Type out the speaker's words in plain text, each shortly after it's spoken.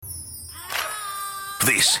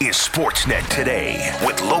This is Sportsnet Today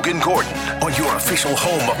with Logan Gordon on your official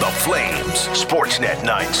home of the Flames. Sportsnet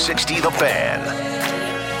 960 The Fan.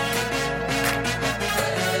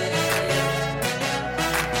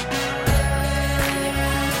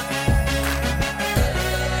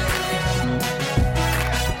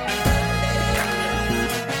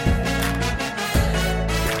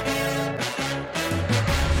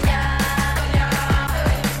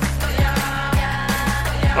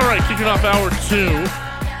 All right, kicking off hour 2.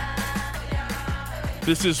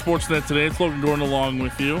 This is Sportsnet Today. It's Logan Gordon along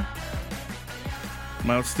with you.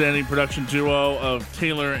 My outstanding production duo of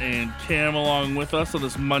Taylor and Cam along with us on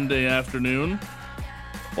this Monday afternoon.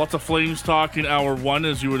 Lots of Flames talk in hour 1,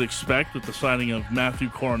 as you would expect, with the signing of Matthew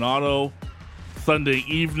Coronado. Sunday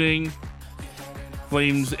evening,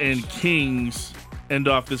 Flames and Kings end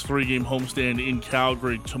off this 3-game homestand in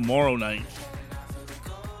Calgary tomorrow night.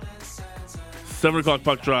 7 o'clock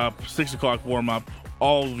puck drop, 6 o'clock warm-up,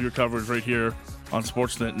 all of your coverage right here on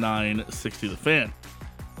Sportsnet 960 The Fan.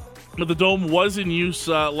 But the Dome was in use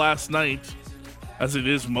last night, as it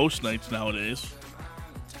is most nights nowadays,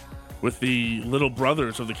 with the little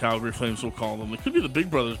brothers of the Calgary Flames, we'll call them. They could be the big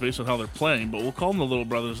brothers based on how they're playing, but we'll call them the little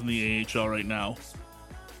brothers in the AHL right now.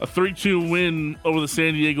 A 3-2 win over the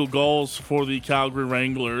San Diego Gulls for the Calgary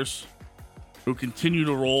Wranglers, who continue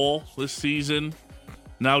to roll this season.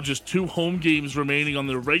 Now just 2 home games remaining on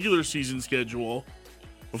their regular season schedule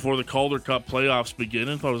before the Calder Cup playoffs begin.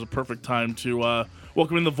 I thought it was a perfect time to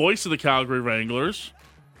welcome in the voice of the Calgary Wranglers,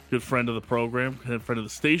 good friend of the program, good friend of the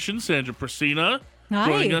station, Sandra Prasina,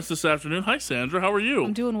 joining us this afternoon. Hi, Sandra. How are you?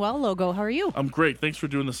 I'm doing well, Logo. How are you? I'm great. Thanks for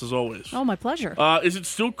doing this as always. Oh, my pleasure. Is it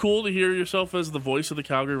still cool to hear yourself as the voice of the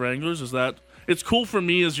Calgary Wranglers? Is that... It's cool for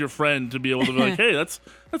me as your friend to be able to be like, hey, that's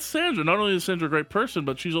Sandra. Not only is Sandra a great person,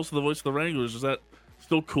 but she's also the voice of the Wranglers. Is that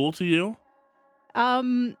still cool to you?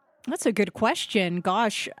 That's a good question.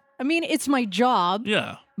 Gosh, I mean, it's my job.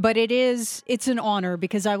 Yeah. But it's an honor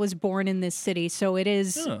because I was born in this city. So it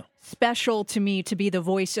is special to me to be the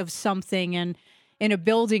voice of something, and in a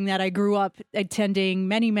building that I grew up attending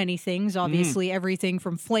many, many things, obviously everything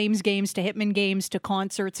from Flames games to Hitman games to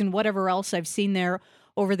concerts and whatever else I've seen there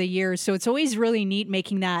over the years. So it's always really neat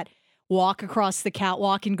making that walk across the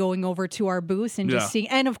catwalk and going over to our booth and just seeing,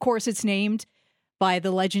 and of course it's named by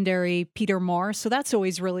the legendary Peter Marr. So that's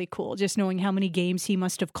always really cool, just knowing how many games he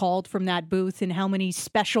must have called from that booth and how many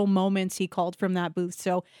special moments he called from that booth.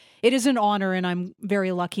 So it is an honor, and I'm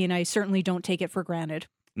very lucky, and I certainly don't take it for granted.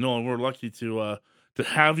 No, and we're lucky to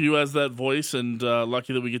have you as that voice, and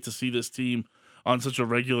lucky that we get to see this team on such a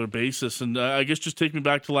regular basis. And I guess just take me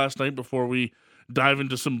back to last night before we dive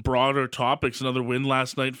into some broader topics. Another win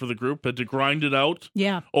last night for the group. Had to grind it out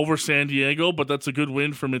over San Diego, but that's a good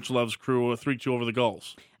win for Mitch Love's crew, a 3-2 over the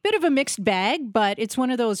Gulls. Bit of a mixed bag, but it's one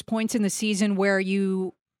of those points in the season where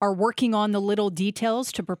you are working on the little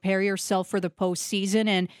details to prepare yourself for the postseason,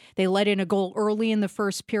 and they let in a goal early in the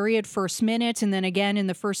first period, first minute, and then again in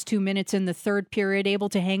the first 2 minutes in the third period, able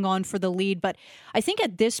to hang on for the lead. But I think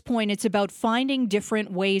at this point, it's about finding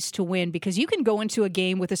different ways to win, because you can go into a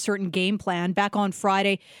game with a certain game plan. Back on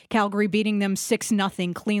Friday, Calgary beating them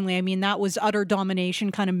 6-0 cleanly. I mean, that was utter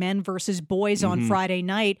domination, kind of men versus boys on Friday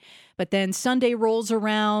night. But then Sunday rolls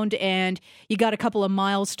around, and you got a couple of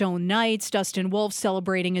milestone nights. Dustin Wolf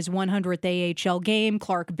celebrating his 100th AHL game.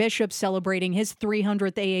 Clark Bishop celebrating his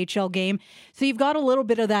 300th AHL game. So you've got a little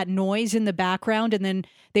bit of that noise in the background, and then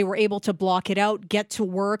they were able to block it out, get to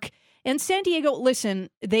work. And San Diego, listen,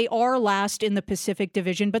 they are last in the Pacific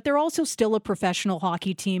Division, but they're also still a professional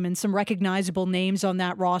hockey team, and some recognizable names on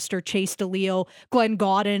that roster. Chase DeLeo, Glenn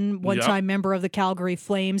Gaudin, one-time member of the Calgary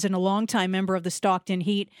Flames and a longtime member of the Stockton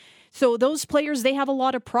Heat. So those players, they have a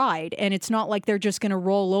lot of pride, and it's not like they're just going to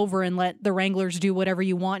roll over and let the Wranglers do whatever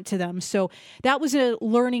you want to them. So that was a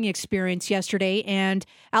learning experience yesterday, and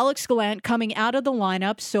Alex Gallant coming out of the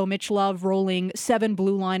lineup, so Mitch Love rolling 7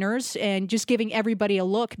 blue liners and just giving everybody a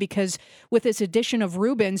look, because with this addition of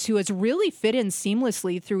Rubens, who has really fit in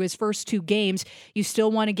seamlessly through his first 2 games, you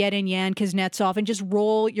still want to get in Yan Kuznetsov and just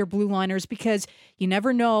roll your blue liners, because you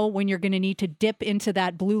never know when you're going to need to dip into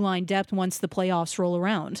that blue line depth once the playoffs roll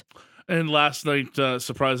around. And last night,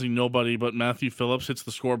 surprising nobody, but Matthew Phillips hits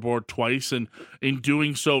the scoreboard twice, and in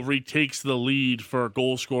doing so retakes the lead for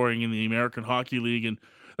goal scoring in the American Hockey League. And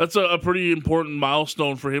that's a pretty important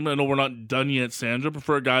milestone for him. I know we're not done yet, Sandra, but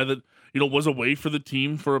for a guy that, was away for the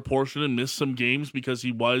team for a portion and missed some games because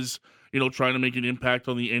he was, trying to make an impact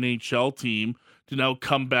on the NHL team, to now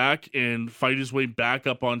come back and fight his way back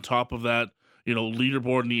up on top of that,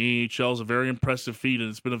 leaderboard in the AHL is a very impressive feat, and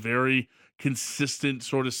it's been a very consistent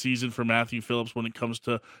sort of season for Matthew Phillips when it comes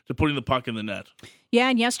to putting the puck in the net. Yeah,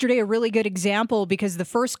 and yesterday a really good example because the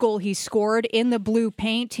first goal he scored in the blue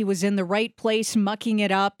paint, he was in the right place, mucking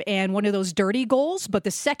it up, and one of those dirty goals. But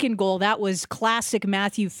the second goal, that was classic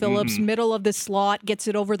Matthew Phillips, middle of the slot, gets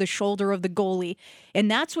it over the shoulder of the goalie. And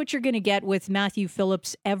that's what you're going to get with Matthew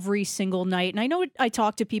Phillips every single night. And I know I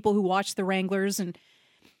talk to people who watch the Wranglers and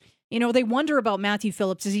they wonder about Matthew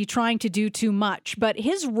Phillips. Is he trying to do too much? But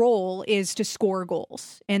his role is to score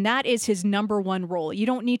goals, and that is his number one role. You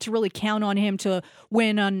don't need to really count on him to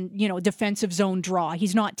win on, defensive zone draw.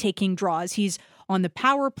 He's not taking draws. He's on the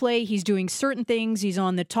power play. He's doing certain things. He's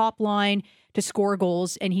on the top line to score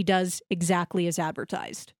goals, and he does exactly as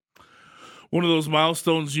advertised. One of those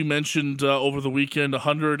milestones you mentioned over the weekend,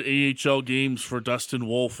 100 AHL games for Dustin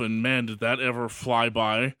Wolf, and man, did that ever fly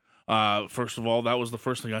by. First of all, that was the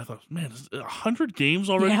first thing I thought, man, 100 games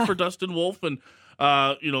already for Dustin Wolf? And,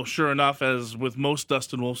 sure enough, as with most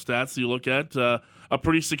Dustin Wolf stats you look at, a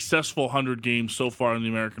pretty successful 100 games so far in the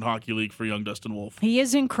American Hockey League for young Dustin Wolf. He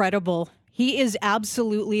is incredible. He is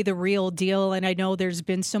absolutely the real deal. And I know there's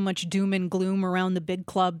been so much doom and gloom around the big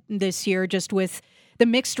club this year, just with the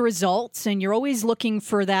mixed results. And you're always looking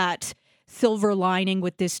for that silver lining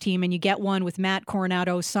with this team, and you get one with Matt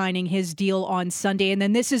Coronado signing his deal on Sunday. And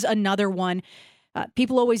then this is another one.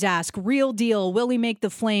 People always ask, real deal, will he make the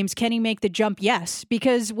Flames? Can he make the jump? Yes,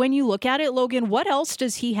 because when you look at it, Logan, what else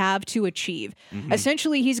does he have to achieve?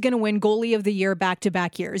 Essentially, he's going to win goalie of the year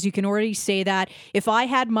back-to-back years. You can already say that. If I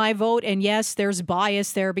had my vote, and yes, there's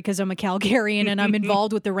bias there because I'm a Calgarian and I'm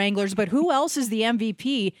involved with the Wranglers, but who else is the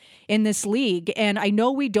MVP in this league? And I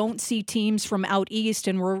know we don't see teams from out east,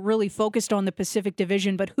 and we're really focused on the Pacific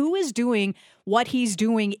Division, but who is doing what he's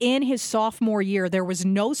doing in his sophomore year? There was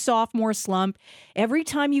no sophomore slump. Every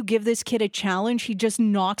time you give this kid a challenge, he just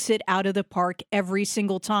knocks it out of the park every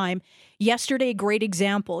single time. Yesterday, great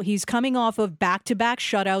example. He's coming off of back-to-back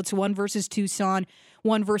shutouts, one versus Tucson,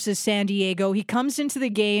 one versus San Diego. He comes into the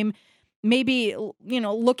game maybe,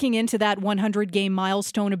 looking into that 100-game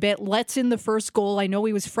milestone a bit, lets in the first goal. I know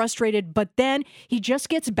he was frustrated, but then he just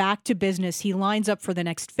gets back to business. He lines up for the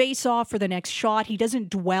next face-off, for the next shot. He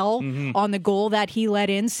doesn't dwell on the goal that he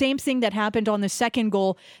let in. Same thing that happened on the second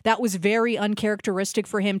goal. That was very uncharacteristic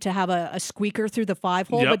for him to have a squeaker through the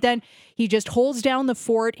 5-hole, but then he just holds down the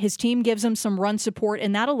fort. His team gives him some run support,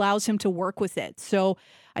 and that allows him to work with it. So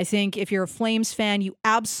I think if you're a Flames fan, you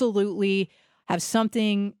absolutely have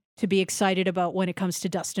something to be excited about when it comes to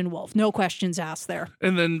Dustin Wolf. No questions asked there.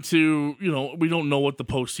 And then we don't know what the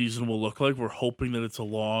postseason will look like. We're hoping that it's a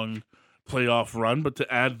long playoff run, but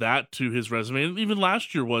to add that to his resume, and even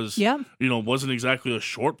last year wasn't exactly a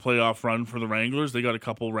short playoff run for the Wranglers. They got a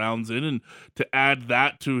couple rounds in, and to add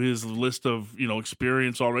that to his list of,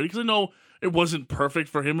 experience already, because I know it wasn't perfect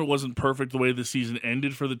for him. It wasn't perfect the way the season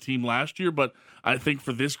ended for the team last year, but I think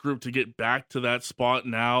for this group to get back to that spot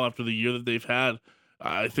now after the year that they've had,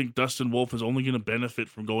 I think Dustin Wolf is only going to benefit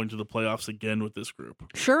from going to the playoffs again with this group.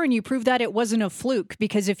 Sure, and you proved that it wasn't a fluke,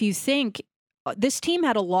 because if you think this team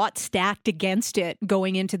had a lot stacked against it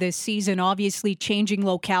going into this season, obviously changing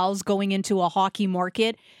locales, going into a hockey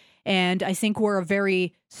market, and I think we're a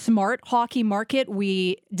very smart hockey market.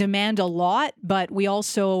 We demand a lot, but we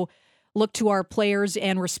also look to our players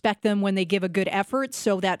and respect them when they give a good effort.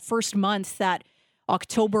 So that first month, that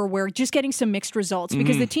October, we're just getting some mixed results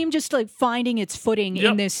because the team just finding its footing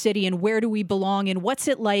in this city, and where do we belong, and what's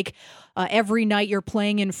it like every night you're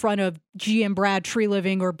playing in front of GM Brad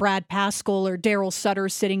Treliving or Brad Pascal or Daryl Sutter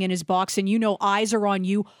sitting in his box, and eyes are on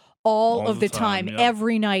you all of the time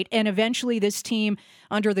every night. And eventually this team,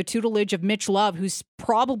 under the tutelage of Mitch Love, who's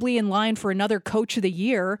probably in line for another Coach of the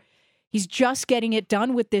Year, he's just getting it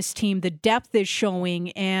done with this team. The depth is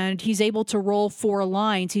showing, and he's able to roll 4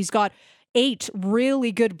 lines. He's got 8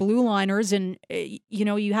 really good blue liners, and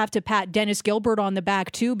you have to pat Dennis Gilbert on the back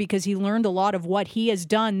too, because he learned a lot of what he has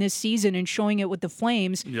done this season and showing it with the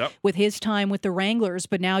Flames with his time with the Wranglers.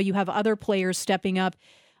 But now you have other players stepping up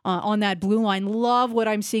on that blue line. Love what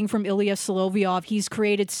I'm seeing from Ilya Solovyov. He's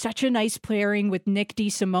created such a nice pairing with Nick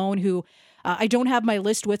DeSimone, who I don't have my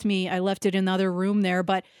list with me. I left it in the other room there,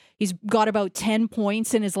 but he's got about 10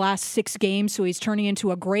 points in his last 6 games, so he's turning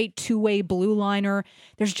into a great two-way blue liner.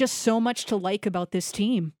 There's just so much to like about this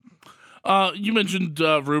team. You mentioned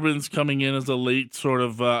Rubens coming in as a late sort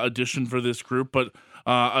of addition for this group, but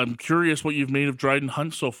I'm curious what you've made of Dryden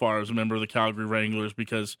Hunt so far as a member of the Calgary Wranglers,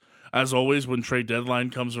 because as always, when trade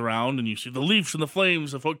deadline comes around and you see the Leafs and the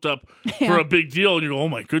Flames have hooked up for a big deal, and you go, oh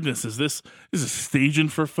my goodness, is this staging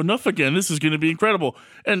for Phaneuf again? This is going to be incredible.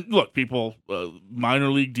 And look, people, minor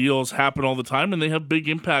league deals happen all the time, and they have big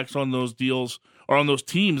impacts on those deals or on those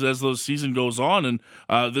teams as the season goes on.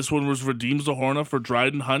 And this one was Redeems Zahorna for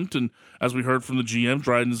Dryden Hunt. And as we heard from the GM,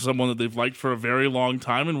 Dryden is someone that they've liked for a very long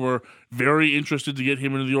time, and we're very interested to get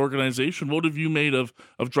him into the organization. What have you made of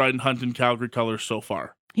Dryden Hunt in Calgary colors so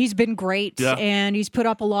far? He's been great, and he's put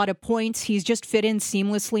up a lot of points. He's just fit in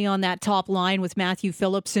seamlessly on that top line with Matthew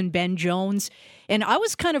Phillips and Ben Jones. And I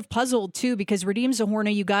was kind of puzzled, too, because Redeem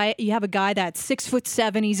Zahorna, you have a guy that's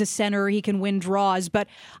 6'7". He's a center. He can win draws. But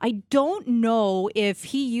I don't know if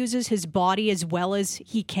he uses his body as well as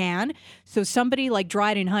he can. So somebody like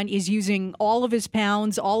Dryden Hunt is using all of his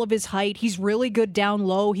pounds, all of his height. He's really good down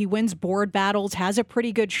low. He wins board battles, has a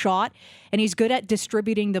pretty good shot, and he's good at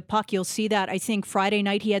distributing the puck. You'll see that, I think, Friday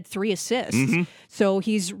night he had 3 assists. Mm-hmm. So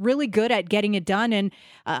he's really good at getting it done. And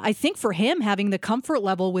I think for him, having the comfort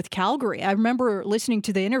level with Calgary, I remember listening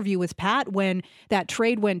to the interview with Pat when that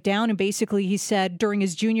trade went down, and basically he said during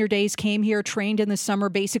his junior days, came here, trained in the summer,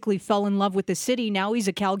 basically fell in love with the city. Now he's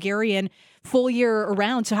a Calgarian full year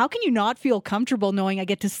around. So how can you not feel comfortable knowing I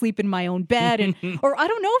get to sleep in my own bed? And or I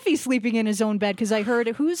don't know if he's sleeping in his own bed, because I heard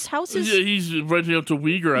whose house is... Yeah, he's renting out to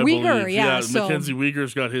Uyghur, I believe. So... Mackenzie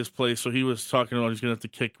Uyghur's got his place, so he was talking about he's going to have to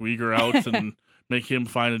kick Uyghur out and make him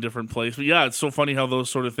find a different place. But yeah, it's so funny how those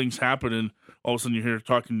sort of things happen, and all of a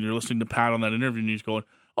sudden you're listening to Pat on that interview, and he's going,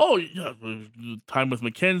 oh, yeah, time with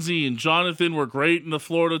Mackenzie and Jonathan were great in the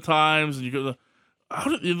Florida times, and you go...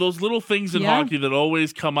 those little things in hockey that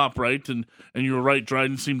always come up, right? And you were right.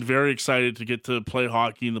 Dryden seemed very excited to get to play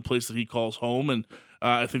hockey in the place that he calls home. And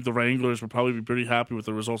I think the Wranglers will probably be pretty happy with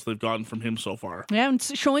the results they've gotten from him so far. Yeah, and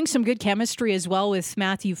showing some good chemistry as well with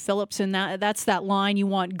Matthew Phillips. And that's that line you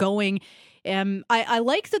want going. I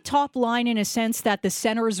like the top line in a sense that the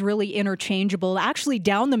center is really interchangeable. Actually,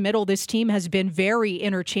 down the middle, this team has been very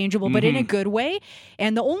interchangeable, but in a good way.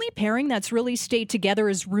 And the only pairing that's really stayed together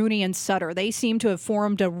is Rooney and Sutter. They seem to have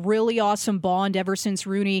formed a really awesome bond ever since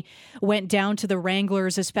Rooney went down to the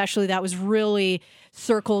Wranglers, especially. That was really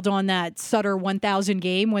circled on that Sutter 1000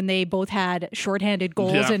 game when they both had shorthanded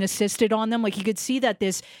goals and assisted on them. Like, you could see that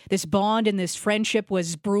this bond and this friendship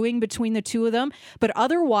was brewing between the two of them. But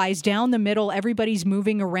otherwise, down the middle, everybody's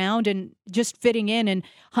moving around and just fitting in, and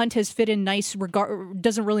Hunt has fit in nice.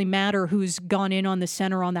 Doesn't really matter who's gone in on the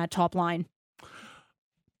center on that top line.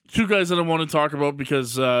 Two guys that I want to talk about,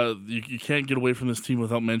 because you can't get away from this team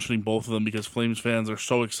without mentioning both of them, because Flames fans are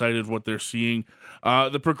so excited what they're seeing.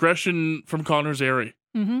 The progression from Connor Zary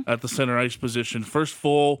at the center ice position. First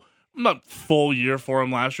not full year for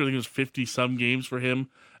him last year. I think it was 50-some games for him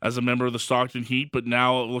as a member of the Stockton Heat, but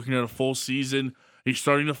now looking at a full season, he's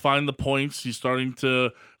starting to find the points. He's starting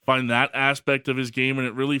to find that aspect of his game, and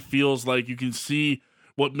it really feels like you can see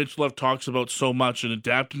what Mitch Lev talks about so much, and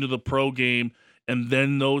adapting to the pro game. And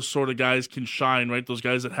then those sort of guys can shine, right? Those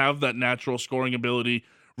guys that have that natural scoring ability,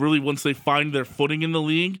 really, once they find their footing in the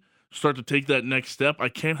league, start to take that next step. I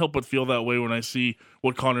can't help but feel that way when I see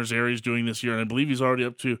what Connor Zary is doing this year. And I believe he's already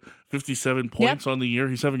up to 57 points on the year.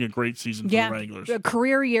 He's having a great season for the Wranglers. A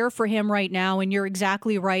career year for him right now, and you're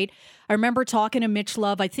exactly right. I remember talking to Mitch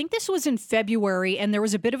Love, I think this was in February, and there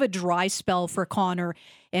was a bit of a dry spell for Connor.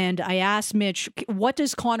 And I asked Mitch, what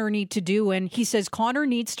does Connor need to do? And he says Connor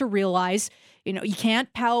needs to realize, you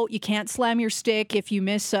can't pout, you can't slam your stick if you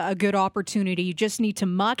miss a good opportunity. You just need to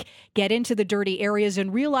muck, get into the dirty areas,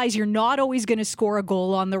 and realize you're not always going to score a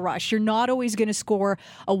goal on the rush. You're not always going to score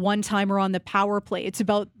a one-timer on the power play. It's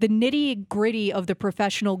about the nitty-gritty of the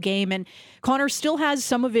professional game. And Connor still has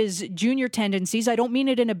some of his junior tendencies. I don't mean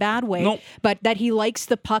it in a bad way, but that he likes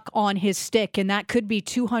the puck on his stick, and that could be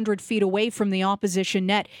 200 feet away from the opposition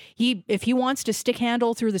net. If he wants to stick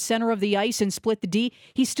handle through the center of the ice and split the D,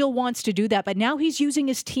 he still wants to do that. But now he's using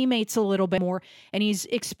his teammates a little bit more, and he's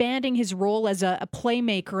expanding his role as a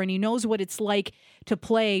playmaker, and he knows what it's like to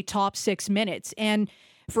play top 6 minutes. And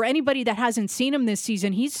for anybody that hasn't seen him this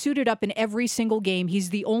season, he's suited up in every single game. He's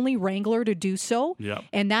the only Wrangler to do so,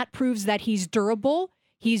 and that proves that he's durable.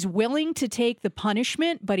 He's willing to take the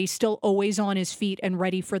punishment, but he's still always on his feet and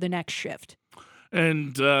ready for the next shift.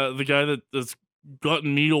 And the guy that's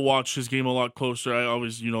gotten me to watch his game a lot closer, I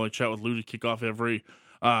always, I chat with Lou to kick off every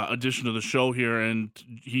edition of the show here, and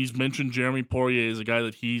he's mentioned Jeremy Poirier as a guy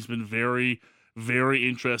that he's been very, very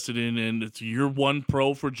interested in, and it's year 1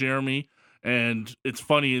 pro for Jeremy. And it's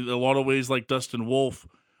funny, in a lot of ways, like Dustin Wolf,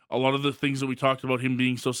 a lot of the things that we talked about him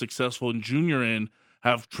being so successful in junior in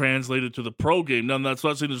have translated to the pro game. Now, that's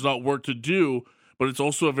not saying there's not work to do, but it's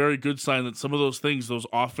also a very good sign that some of those things, those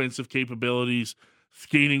offensive capabilities,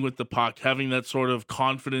 skating with the puck, having that sort of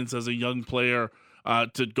confidence as a young player,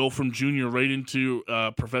 to go from junior right into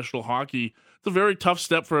professional hockey. It's a very tough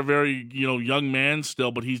step for a very young man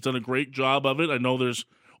still, but he's done a great job of it. I know there's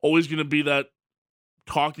always going to be that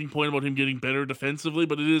talking point about him getting better defensively,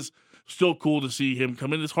 but it is still cool to see him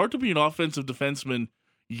come in. It's hard to be an offensive defenseman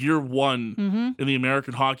year one in the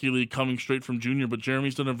American Hockey League coming straight from junior, but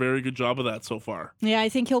Jeremy's done a very good job of that so far. Yeah, I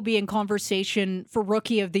think he'll be in conversation for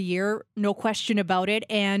Rookie of the Year, no question about it.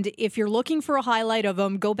 And if you're looking for a highlight of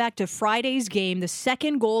him, go back to Friday's game. The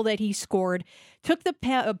second goal that he scored took the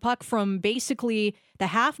puck from basically the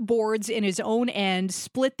half boards in his own end,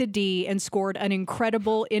 split the D, and scored an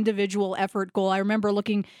incredible individual effort goal. I remember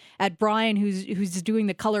looking at Brian, who's doing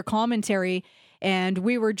the color commentary, and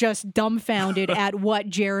we were just dumbfounded at what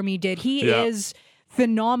Jeremy did. He is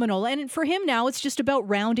phenomenal. And for him now, it's just about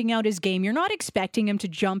rounding out his game. You're not expecting him to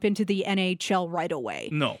jump into the NHL right away.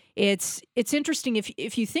 No. It's interesting.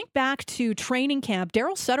 If you think back to training camp,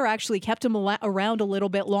 Daryl Sutter actually kept him around a little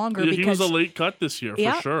bit longer. Yeah, because he was a late cut this year,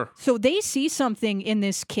 for sure. So they see something in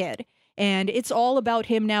this kid, and it's all about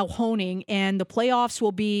him now honing, and the playoffs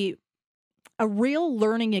will be a real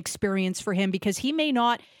learning experience for him because he may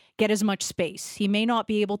not get as much space. He may not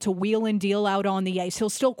be able to wheel and deal out on the ice.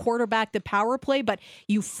 He'll still quarterback the power play, but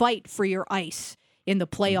you fight for your ice in the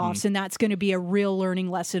playoffs, and that's going to be a real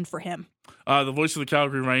learning lesson for him. The voice of the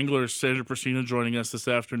Calgary Wranglers, Sandra Prasino, joining us this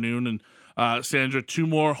afternoon. And Sandra, 2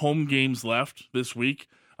 more home games left this week,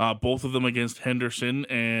 both of them against Henderson.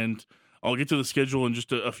 And I'll get to the schedule in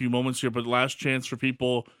just a few moments here, but last chance for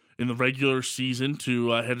people in the regular season to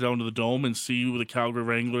head down to the Dome and see the Calgary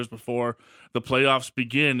Wranglers before the playoffs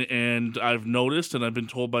begin. And I've noticed, and I've been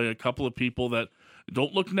told by a couple of people, that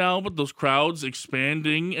don't look now, but those crowds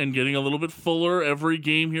expanding and getting a little bit fuller every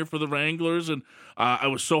game here for the Wranglers. And I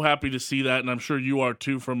was so happy to see that, and I'm sure you are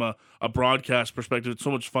too from a broadcast perspective. It's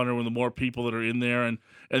so much funner when the more people that are in there, and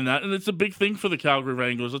it's a big thing for the Calgary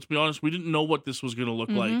Wranglers. Let's be honest, we didn't know what this was going to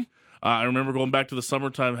look like. I remember going back to the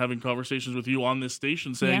summertime, having conversations with you on this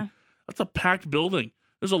station saying, that's a packed building.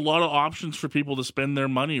 There's a lot of options for people to spend their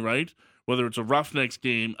money, right? Whether it's a Roughnecks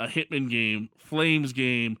game, a Hitman game, Flames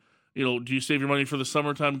game. You know, do you save your money for the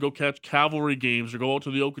summertime, go catch Cavalry games, or go out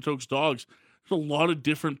to the Okotoks Dogs? There's a lot of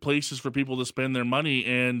different places for people to spend their money,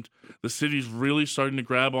 and the city's really starting to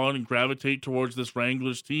grab on and gravitate towards this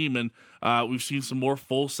Wranglers team. And we've seen some more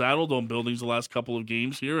full Saddle Dome buildings the last couple of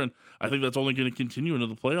games here, and I think that's only going to continue into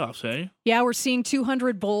the playoffs, hey? Yeah, we're seeing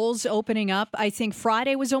 200 bowls opening up. I think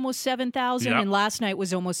Friday was almost 7,000, and last night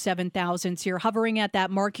was almost 7,000. So you're hovering at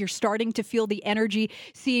that mark. You're starting to feel the energy,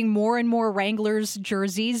 seeing more and more Wranglers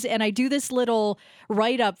jerseys. And I do this little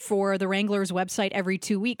write-up for the Wranglers website every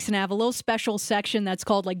 2 weeks, and I have a little special section that's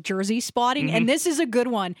called like jersey spotting, and this is a good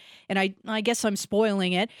one. And I guess I'm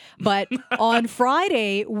spoiling it, but on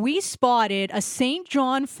Friday, we spotted a St.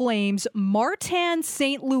 John Flames Martin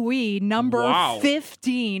St. Louis number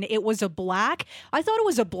 15. It was a black. I thought it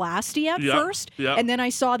was a Blasty at first, and then I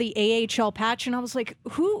saw the AHL patch, and I was like,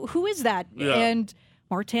 who is that? And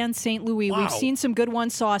Martin St. Louis. We've seen some good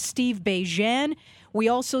ones. Saw Steve Bejean. We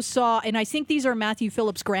also saw, and I think these are Matthew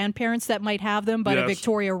Phillips' grandparents that might have them, but a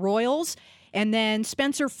Victoria Royals. And then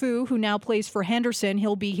Spencer Fu, who now plays for Henderson,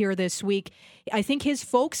 he'll be here this week. I think his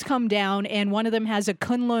folks come down, and one of them has a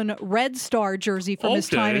Kunlun Red Star jersey from his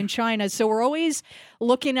time in China. So we're always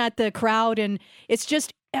looking at the crowd, and it's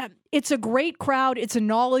just, it's a great crowd. It's a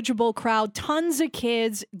knowledgeable crowd. Tons of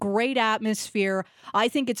kids, great atmosphere. I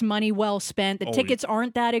think it's money well spent. The tickets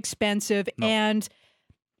aren't that expensive. No. And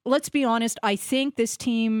let's be honest, I think this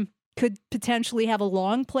team could potentially have a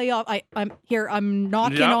long playoff. I'm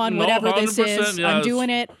knocking on whatever this is. I'm doing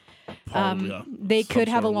it. They could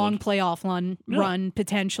have a long playoff run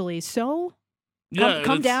potentially. So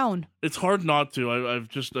come down. It's hard not to. I've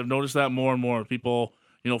noticed that more and more. People,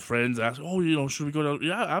 friends ask, should we go down?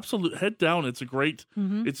 Yeah, absolutely. Head down. It's a great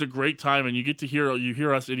time, and you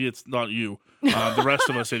hear us idiots, not you, the rest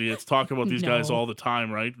of us idiots, talk about these guys all the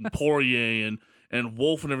time, right? And Poirier and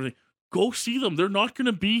Wolf and everything. Go see them. They're not going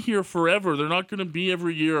to be here forever. They're not going to be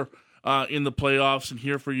every year in the playoffs and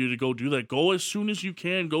here for you to go do that. Go as soon as you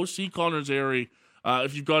can. Go see Connor Zary.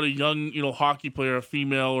 If you've got a young, hockey player, a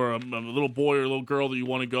female or a little boy or a little girl that you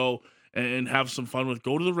want to go and have some fun with,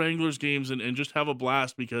 go to the Wranglers games and just have a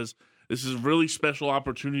blast, because this is a really special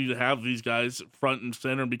opportunity to have these guys front and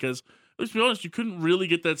center, because let's be honest, you couldn't really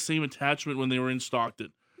get that same attachment when they were in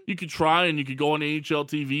Stockton. You could try and you could go on AHL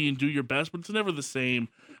TV and do your best, but it's never the same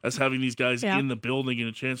as having these guys in the building and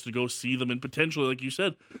a chance to go see them and potentially, like you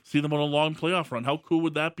said, see them on a long playoff run. How cool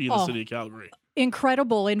would that be in the city of Calgary?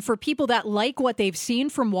 Incredible. And for people that like what they've seen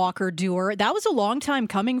from Walker Duehr, that was a long time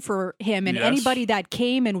coming for him. And anybody that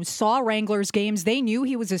came and saw Wranglers games, they knew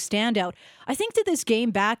he was a standout. I think to this game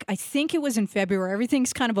back, I think it was in February.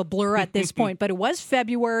 Everything's kind of a blur at this point, but it was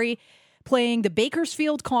February. playing the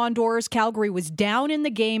Bakersfield Condors. Calgary was down in the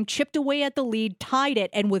game, chipped away at the lead, tied it,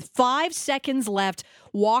 and with 5 seconds left,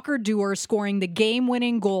 Walker Dewar scoring the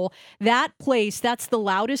game-winning goal. That place, that's the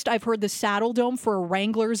loudest I've heard the Saddle Dome for a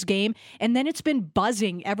Wranglers game, and then it's been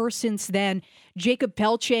buzzing ever since then. Jacob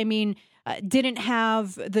Pelche, didn't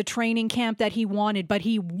have the training camp that he wanted, but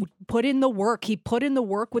he put in the work. He put in the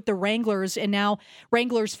work with the Wranglers, and now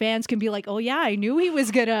Wranglers fans can be like, oh, yeah, I knew he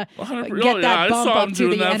was going to get that bump up to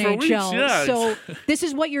the NHL. Yeah. So this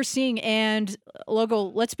is what you're seeing. And, Logo,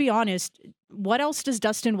 let's be honest. What else does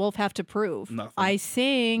Dustin Wolf have to prove? Nothing. I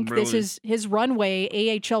think Really. This is his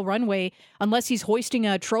runway, AHL runway, unless he's hoisting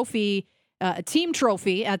a trophy, a team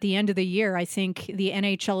trophy at the end of the year. I think the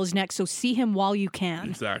NHL is next, so see him while you can.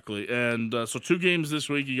 Exactly. And so 2 games this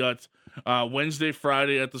week. You got Wednesday,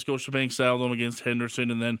 Friday at the Scotiabank Saddledome against Henderson.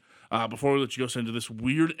 And then before we let you go, into this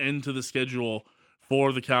weird end to the schedule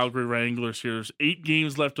for the Calgary Wranglers here. There's 8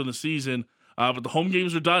 games left on the season, but the home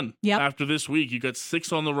games are done after this week. You got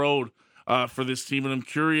 6 on the road for this team. And I'm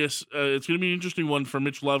curious, it's going to be an interesting one for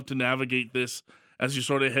Mitch Love to navigate this as you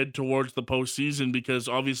sort of head towards the postseason, because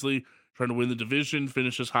obviously trying to win the division,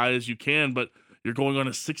 finish as high as you can, but you're going on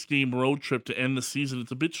a 6-game road trip to end the season.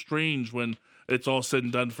 It's a bit strange when it's all said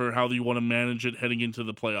and done for how you want to manage it heading into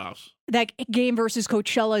the playoffs. That game versus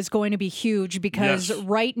Coachella is going to be huge because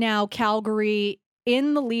right now Calgary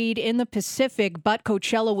in the lead in the Pacific, but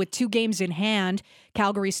Coachella with 2 games in hand.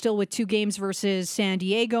 Calgary still with 2 games versus San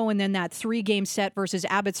Diego, and then that 3-game set versus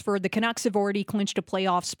Abbotsford. The Canucks have already clinched a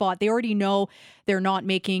playoff spot. They already know they're not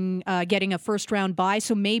getting a first-round bye,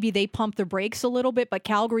 so maybe they pump the brakes a little bit, but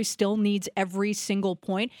Calgary still needs every single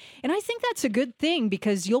point. And I think that's a good thing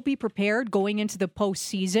because you'll be prepared going into the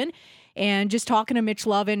postseason. And just talking to Mitch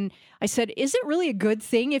Love, and I said, is it really a good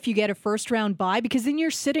thing if you get a first-round bye? Because then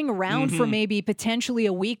you're sitting around for maybe potentially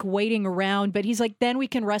a week waiting around. But he's like, then we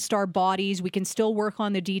can rest our bodies. We can still work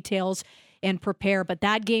on the details and prepare. But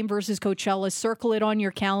that game versus Coachella, circle it on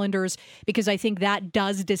your calendars because I think that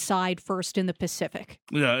does decide first in the Pacific.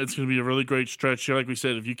 Yeah, it's going to be a really great stretch here. Like we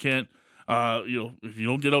said, if you can't, if you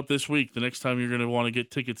don't get out this week, the next time you're going to want to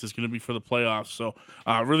get tickets is going to be for the playoffs. So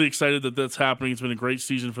really excited that that's happening. It's been a great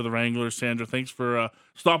season for the Wranglers. Sandra, thanks for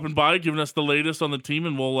stopping by, giving us the latest on the team,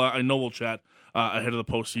 and I know we'll chat ahead of the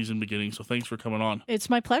postseason beginning. So thanks for coming on. It's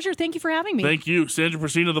my pleasure. Thank you for having me. Thank you. Sandra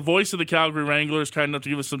Prasina, the voice of the Calgary Wranglers, kind enough to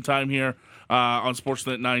give us some time here on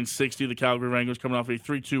Sportsnet 960. The Calgary Wranglers coming off a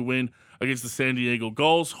 3-2 win against the San Diego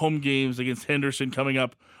Gulls. Home games against Henderson coming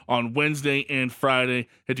up on Wednesday and Friday.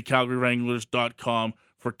 Head to calgarywranglers.com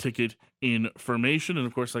for ticket information. And,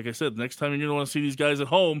 of course, like I said, next time you're going to want to see these guys at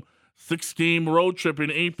home, 6-game road trip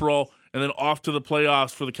in April, and then off to the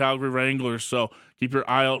playoffs for the Calgary Wranglers. So keep your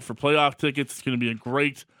eye out for playoff tickets. It's going to be a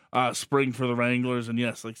great spring for the Wranglers. And,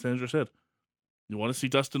 yes, like Sandra said, you want to see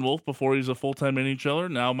Dustin Wolf before he's a full-time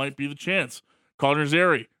NHLer? Now might be the chance. Connor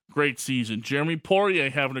Zary, great season. Jeremy Poirier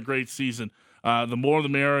having a great season. The more the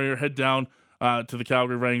merrier. Head down to the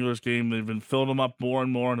Calgary Wranglers game. They've been filling them up more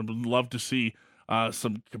and more, and I'd love to see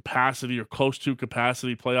some capacity or close to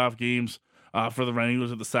capacity playoff games for the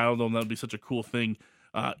Wranglers at the Saddledome. That would be such a cool thing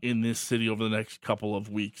in this city over the next couple of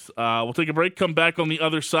weeks. We'll take a break, come back on the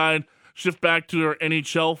other side, shift back to our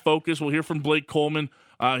NHL focus. We'll hear from Blake Coleman.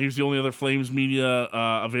 He's the only other Flames media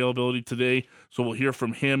availability today, so we'll hear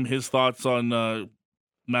from him, his thoughts on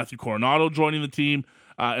Matthew Coronado joining the team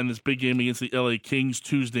and this big game against the LA Kings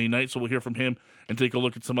Tuesday night. So we'll hear from him and take a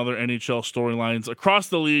look at some other NHL storylines across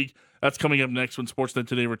the league. That's coming up next when Sportsnet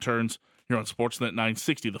Today returns here on Sportsnet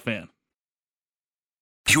 960, The Fan.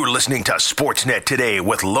 You're listening to Sportsnet Today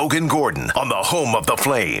with Logan Gordon on the home of the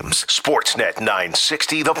Flames. Sportsnet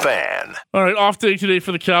 960, The Fan. All right, off day today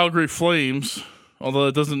for the Calgary Flames, although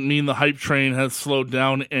it doesn't mean the hype train has slowed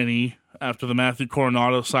down any after the Matthew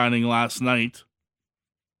Coronado signing last night.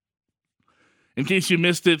 In case you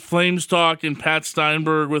missed it, Flames Talk and Pat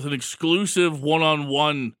Steinberg with an exclusive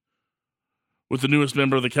one-on-one with the newest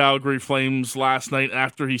member of the Calgary Flames last night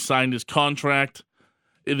after he signed his contract.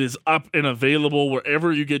 It is up and available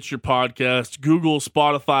wherever you get your podcast, Google,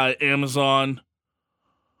 Spotify, Amazon,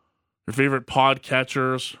 your favorite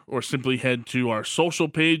podcatchers, or simply head to our social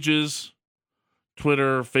pages,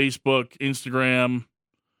 Twitter, Facebook, Instagram.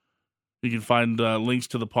 You can find links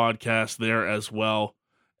to the podcast there as well.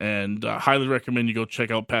 And highly recommend you go check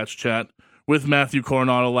out Pat's chat with Matthew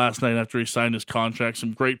Coronado last night after he signed his contract.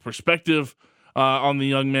 Some great perspective on the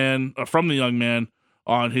young man, from the young man,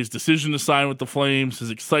 on his decision to sign with the Flames, his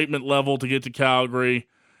excitement level to get to Calgary,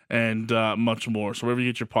 and much more. So wherever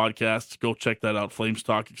you get your podcasts, go check that out. Flames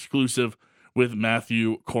Talk exclusive with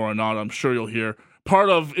Matthew Coronado. I'm sure you'll hear part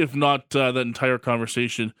of, if not that entire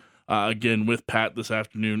conversation, again with Pat this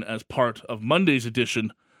afternoon as part of Monday's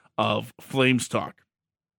edition of Flames Talk.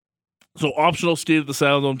 So optional skate at the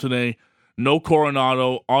Saddledome today. No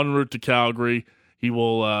Coronado, en route to Calgary. He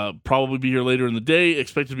will probably be here later in the day.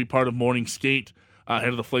 Expected to be part of morning skate ahead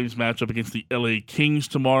of the Flames matchup against the LA Kings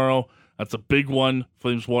tomorrow. That's a big one.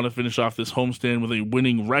 Flames want to finish off this homestand with a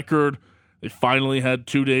winning record. They finally had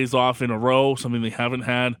 2 days off in a row, something they haven't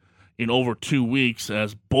had in over 2 weeks,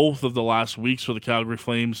 as both of the last weeks for the Calgary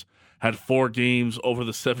Flames had 4 games over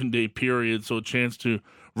the 7-day period, so a chance to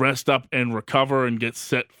rest up and recover and get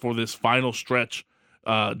set for this final stretch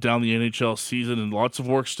down the NHL season. And lots of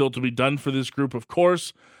work still to be done for this group, of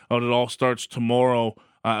course. It all starts tomorrow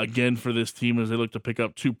again for this team as they look to pick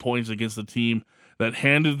up 2 points against the team that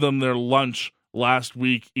handed them their lunch last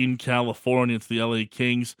week in California. It's the LA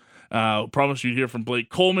Kings. Promise you'd hear from Blake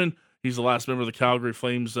Coleman. He's the last member of the Calgary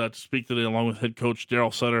Flames to speak today, along with head coach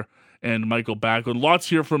Daryl Sutter and Michael Backlund. Lots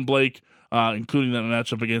here from Blake, including that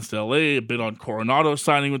matchup against LA, a bit on Coronado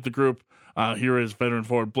signing with the group. Here is veteran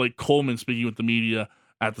forward Blake Coleman speaking with the media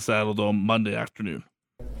at the Saddledome Monday afternoon.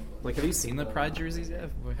 Like, have you seen the Pride jerseys yet?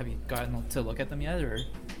 Have you gotten to look at them yet, or?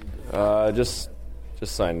 Just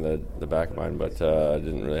signed the back of mine, but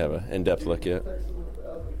didn't really have an in-depth look yet.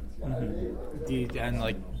 Mm-hmm. And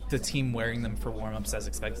like the team wearing them for warm-ups as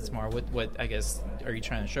expected tomorrow, what I guess are you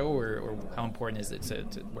trying to show, or how important is it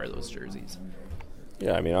to wear those jerseys?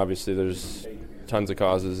 Yeah, I mean, obviously there's tons of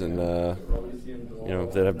causes and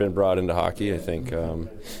that have been brought into hockey. I think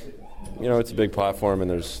it's a big platform, and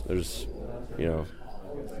there's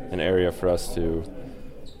an area for us to.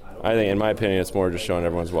 I think, in my opinion, it's more just showing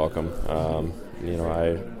everyone's welcome. We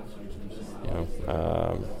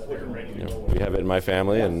have it in my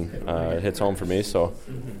family, and it hits home for me. So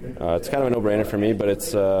it's kind of a no-brainer for me. But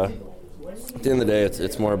it's at the end of the day,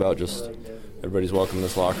 it's more about just everybody's welcome in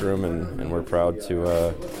this locker room, and we're proud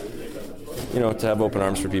to to have open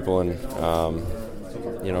arms for people, and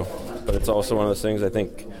But it's also one of those things. I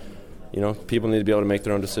think people need to be able to make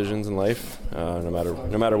their own decisions in life, no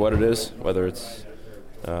matter what it is, whether it's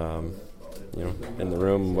in the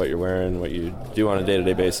room, what you're wearing, what you do on a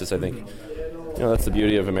day-to-day basis. I think that's the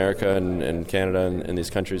beauty of America and Canada and these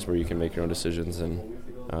countries where you can make your own decisions. And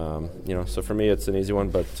so for me, it's an easy one,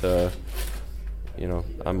 but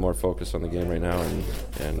I'm more focused on the game right now,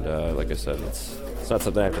 and like I said, it's not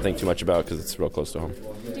something I have to think too much about because it's real close to home.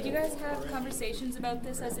 Did you guys have conversations about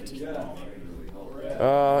this as a team?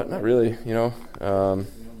 Not really.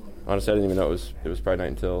 Honestly, I didn't even know it was Pride Night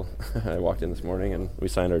until I walked in this morning and we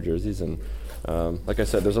signed our jerseys. And like I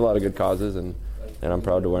said, there's a lot of good causes, and I'm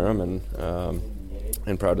proud to wear them, and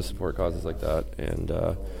proud to support causes like that. And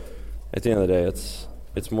at the end of the day,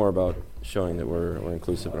 it's more about showing that we're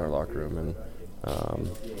inclusive in our locker room. And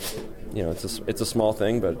it's a small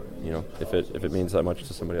thing, but if it means that much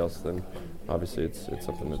to somebody else, then obviously it's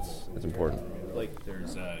something that's important. Like,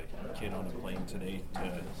 there's a kid on a plane today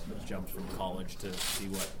to jump from college to see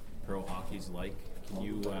what pro hockey's like. Can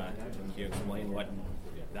you explain what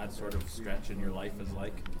that sort of stretch in your life is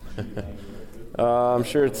like? I'm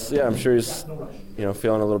sure he's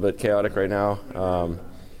feeling a little bit chaotic right now.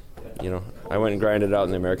 I went and grinded out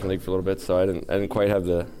in the American League for a little bit, so I didn't quite have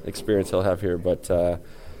the experience he'll have here. But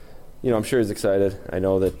I'm sure he's excited. I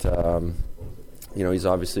know that he's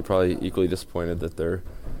obviously probably equally disappointed that their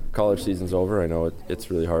college season's over. I know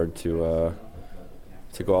it's really hard to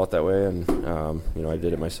go out that way, and I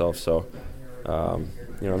did it myself. So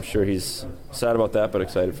I'm sure he's sad about that, but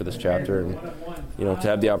excited for this chapter, and to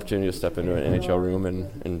have the opportunity to step into an NHL room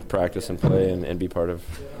and practice and play and be part of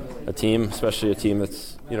a team, especially a team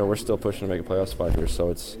that's we're still pushing to make a playoff spot here.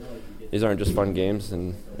 So these aren't just fun games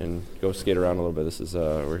and go skate around a little bit. This is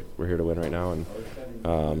we're here to win right now, and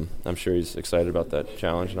I'm sure he's excited about that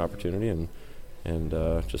challenge and opportunity, and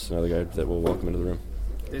just another guy that will welcome into the room.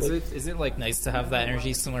 Is it like nice to have that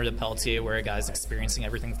energy similar to Pelletier, where a guy's experiencing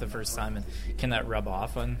everything for the first time, and can that rub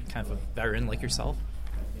off on kind of a veteran like yourself?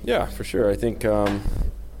 Yeah, for sure. I think Peltz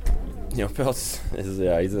is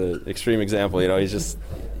he's an extreme example.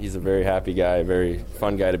 He's a very happy guy, a very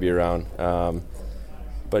fun guy to be around.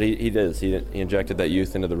 But he injected that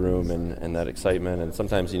youth into the room and that excitement, and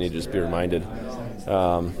sometimes you need to just be reminded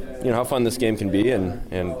how fun this game can be, and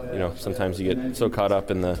sometimes you get so caught up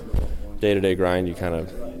in the day-to-day grind you kind of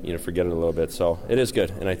forget it a little bit. So it is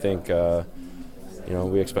good, and I think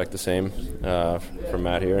we expect the same from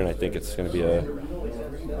Matt here, and I think it's going to be a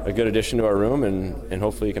good addition to our room, and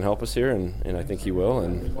hopefully he can help us here, and I think he will.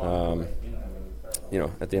 And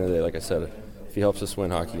at the end of the day, like I said, if he helps us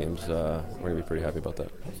win hockey games, we're going to be pretty happy about that.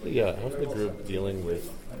 How's the group dealing with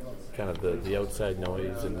kind of the outside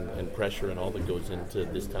noise and pressure and all that goes into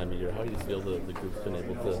this time of year. How do you feel the group's been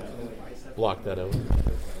able to block that out?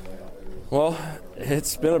 Well,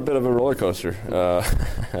 it's been a bit of a roller coaster.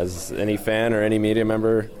 As any fan or any media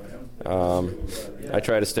member, I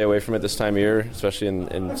try to stay away from it this time of year, especially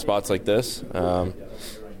in spots like this,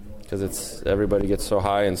 because everybody gets so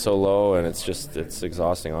high and so low, and it's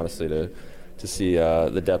exhausting, honestly, to see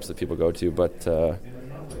the depths that people go to. But at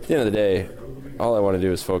the end of the day, all I want to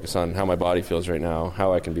do is focus on how my body feels right now,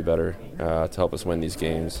 how I can be better to help us win these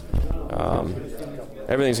games.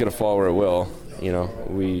 Everything's going to fall where it will. You know,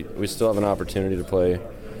 we still have an opportunity to play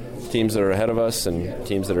teams that are ahead of us and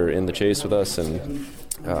teams that are in the chase with us, and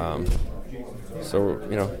so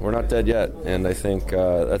you know, we're not dead yet, and I think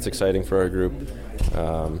that's exciting for our group.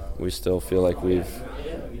 We still feel like we've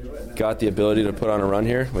got the ability to put on a run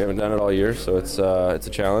here. We haven't done it all year, so it's a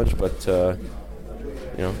challenge, but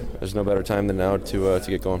you know, there's no better time than now to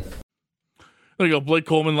get going. There you go, Blake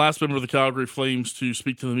Coleman, last member of the Calgary Flames to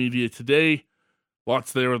speak to the media today.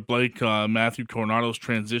 Lots there with Blake. Matthew Coronado's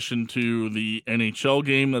transition to the NHL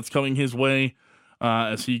game that's coming his way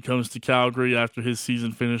as he comes to Calgary after his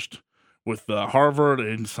season finished with Harvard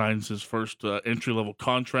and signs his first entry-level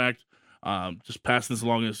contract. Just passing this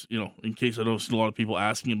along as, you know, in case I don't see a lot of people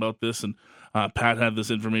asking about this, and Pat had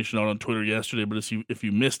this information out on Twitter yesterday, but if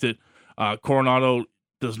you missed it, Coronado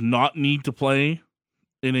does not need to play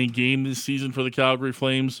in a game this season for the Calgary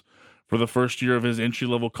Flames for the first year of his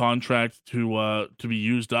entry-level contract to be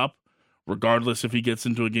used up. Regardless if he gets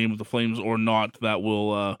into a game with the Flames or not, that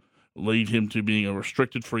will lead him to being a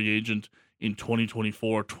restricted free agent in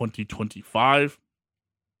 2024-2025.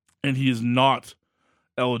 And he is not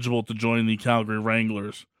eligible to join the Calgary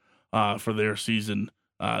Wranglers for their season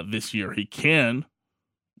this year. He can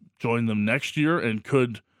join them next year and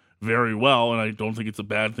could very well, and I don't think it's a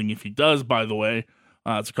bad thing if he does, by the way.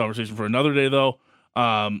 It's a conversation for another day, though.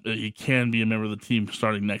 He can be a member of the team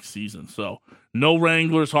starting next season. So no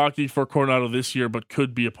Wranglers hockey for Coronado this year, but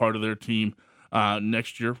could be a part of their team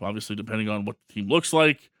next year, obviously depending on what the team looks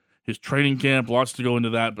like, his training camp, lots to go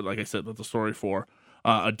into that. But like I said, that's a story for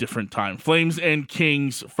a different time. Flames and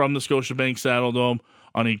Kings from the Scotiabank Saddledome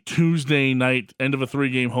on a Tuesday night, end of a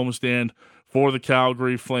 3-game homestand for the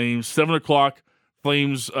Calgary Flames. 7 o'clock,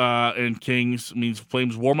 Flames and Kings means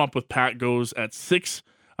Flames warm up with Pat goes at 6.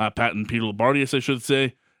 Pat and Peter Labardius, I should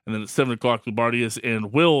say. And then at 7 o'clock, Labardius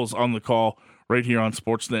and Wills on the call right here on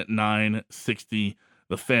Sportsnet 960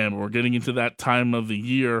 The Fan. We're getting into that time of the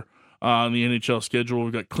year on the NHL schedule.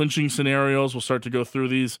 We've got clinching scenarios. We'll start to go through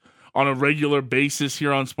these on a regular basis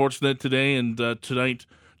here on Sportsnet today. And tonight,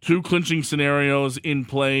 2 clinching scenarios in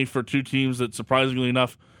play for 2 teams that, surprisingly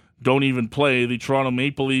enough, don't even play. The Toronto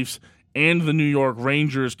Maple Leafs and the New York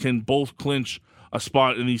Rangers can both clinch a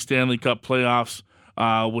spot in the Stanley Cup playoffs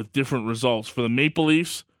with different results. For the Maple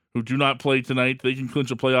Leafs, who do not play tonight, they can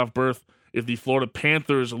clinch a playoff berth if the Florida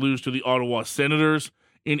Panthers lose to the Ottawa Senators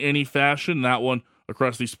in any fashion. That one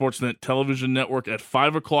across the Sportsnet television network at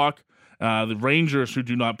 5 o'clock. The Rangers, who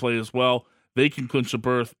do not play as well, they can clinch a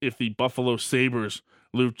berth if the Buffalo Sabres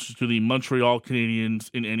lose to the Montreal Canadiens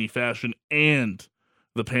in any fashion, and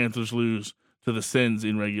the Panthers lose to the Sens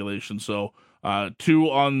in regulation. So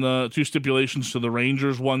 2 stipulations to the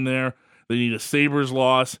Rangers, 1 there. They need a Sabres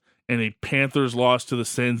loss and a Panthers loss to the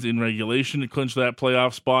Sens in regulation to clinch that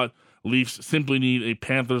playoff spot. Leafs simply need a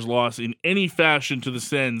Panthers loss in any fashion to the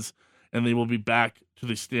Sens, and they will be back to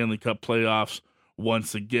the Stanley Cup playoffs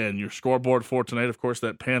once again. Your scoreboard for tonight, of course,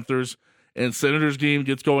 that Panthers and Senators game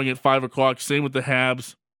gets going at 5 o'clock. Same with the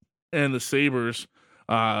Habs and the Sabres.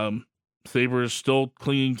 Sabres still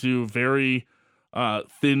clinging to very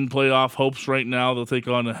thin playoff hopes right now. They'll take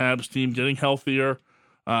on the Habs team, getting healthier.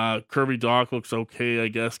 Kirby Dach looks okay, I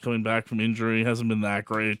guess, coming back from injury. Hasn't been that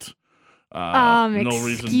great.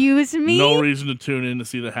 Excuse me? No reason to tune in to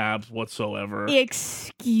see the Habs whatsoever.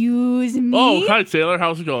 Excuse me? Oh, hi, Taylor.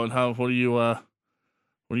 How's it going? What are you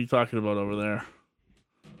talking about over there?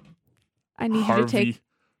 I need you to take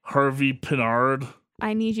Harvey Pinard.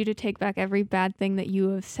 I need you to take back every bad thing that you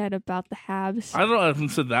have said about the Habs. I haven't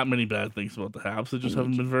said that many bad things about the Habs. They just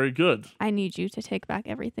haven't been very good. I need you to take back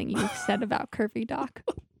everything you've said about Kirby Dach.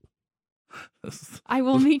 I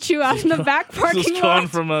will meet you out in the back parking lot. This has gone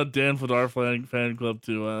from a Dan Fedor fan club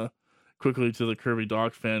to quickly to the Kirby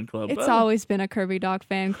Dach fan club. It's always been a Kirby Dach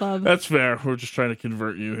fan club. That's fair. We're just trying to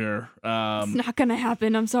convert you here. It's not going to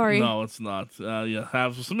happen. I'm sorry. No, it's not.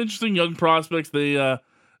 Have some interesting young prospects. They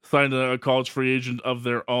signed a college free agent of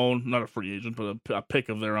their own. Not a free agent, but a pick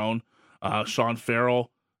of their own. Sean Farrell,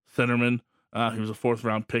 centerman. He was a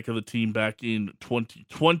 4th-round pick of the team back in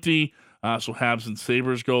 2020. So Habs and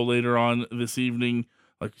Sabres go later on this evening.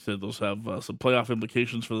 Like you said, those have some playoff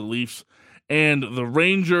implications for the Leafs and the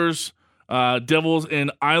Rangers. Devils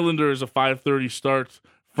and Islanders, a 5:30 start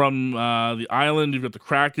from the Island. You've got the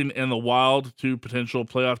Kraken and the Wild, two potential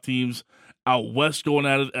playoff teams out west going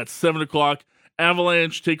at it at 7 o'clock.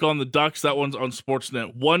 Avalanche take on the Ducks. That one's on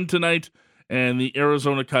Sportsnet 1 tonight. And the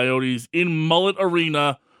Arizona Coyotes in Mullet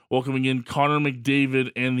Arena welcoming in Connor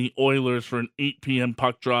McDavid and the Oilers for an 8 p.m.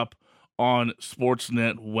 puck drop on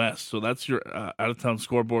Sportsnet West. So that's your out-of-town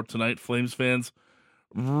scoreboard tonight, Flames fans.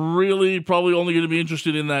 Really probably only going to be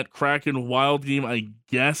interested in that Kraken Wild game, I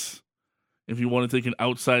guess. If you want to take an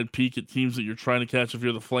outside peek at teams that you're trying to catch, if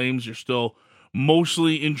you're the Flames, you're still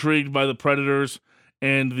mostly intrigued by the Predators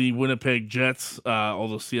and the Winnipeg Jets,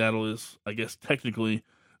 although Seattle is, I guess, technically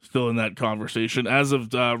still in that conversation. As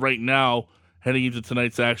of right now, heading into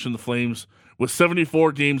tonight's action, the Flames, with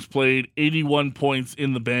 74 games played, 81 points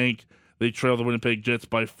in the bank, they trail the Winnipeg Jets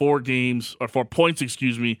by 4 points,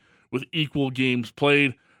 with equal games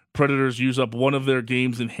played. Predators use up one of their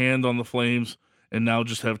games in hand on the Flames and now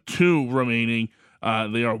just have 2 remaining.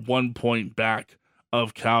 They are 1 point back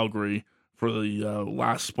of Calgary for the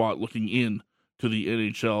last spot looking in to the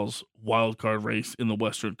NHL's wildcard race in the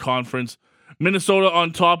Western Conference. Minnesota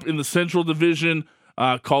on top in the Central Division.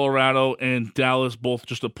 Colorado and Dallas both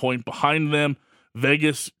just a point behind them.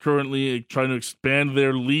 Vegas currently trying to expand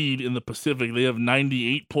their lead in the Pacific. They have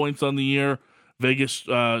 98 points on the year. Vegas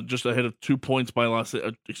just ahead of 2 points by let's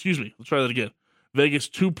try that again. Vegas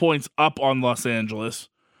 2 points up on Los Angeles,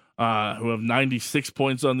 who have 96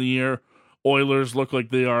 points on the year. Oilers look like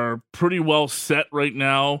they are pretty well set right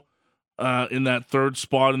now in that third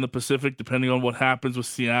spot in the Pacific, depending on what happens with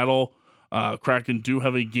Seattle. Kraken do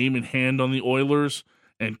have a game in hand on the Oilers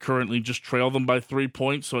and currently just trail them by 3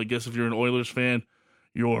 points. So I guess if you're an Oilers fan,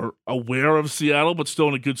 you're aware of Seattle, but still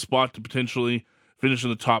in a good spot to potentially finish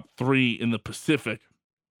in the top 3 in the Pacific.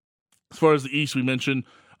 As far as the East, we mentioned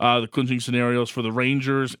the clinching scenarios for the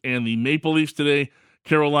Rangers and the Maple Leafs today.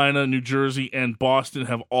 Carolina, New Jersey, and Boston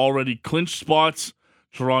have already clinched spots.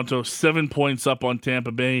 Toronto 7 points up on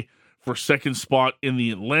Tampa Bay for second spot in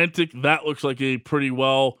the Atlantic. That looks like a pretty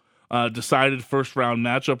well decided first-round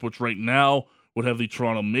matchup, which right now would have the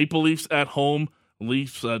Toronto Maple Leafs at home.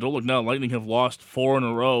 Leafs, don't look now, Lightning have lost 4 in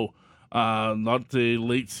a row. Not the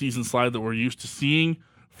late season slide that we're used to seeing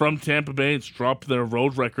from Tampa Bay. It's dropped their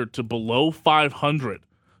road record to below 500.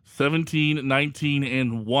 17, 19,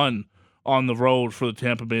 and 1 on the road for the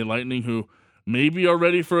Tampa Bay Lightning, who maybe are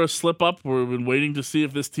ready for a slip-up. We've been waiting to see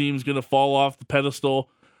if this team's going to fall off the pedestal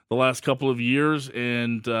the last couple of years,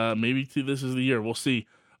 and maybe this is the year. We'll see.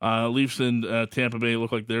 Leafs and Tampa Bay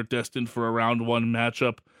look like they're destined for a round 1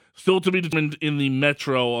 matchup. Still to be determined in the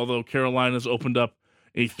Metro, although Carolina's opened up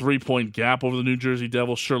a 3-point gap over the New Jersey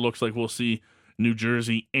Devils. Sure looks like we'll see New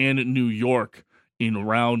Jersey and New York in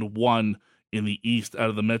round 1 in the East out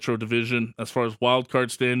of the Metro Division. As far as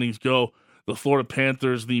wildcard standings go, the Florida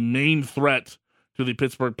Panthers, the main threat to the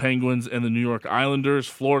Pittsburgh Penguins and the New York Islanders.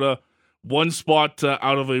 Florida, 1 spot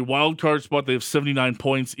out of a wildcard spot. They have 79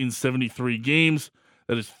 points in 73 games.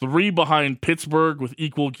 That is 3 behind Pittsburgh with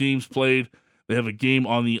equal games played. They have a game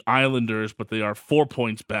on the Islanders, but they are 4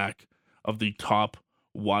 points back of the top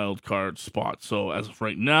wildcard spot. So as of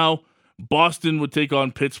right now, Boston would take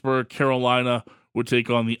on Pittsburgh. Carolina would take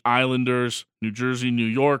on the Islanders. New Jersey, New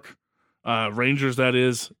York, Rangers, that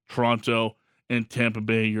is, Toronto, and Tampa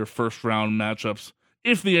Bay, your first-round matchups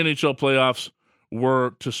if the NHL playoffs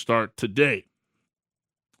were to start today.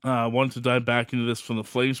 I wanted to dive back into this from the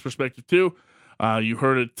Flames perspective, too. You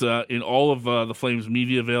heard it in all of the Flames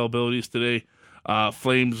media availabilities today.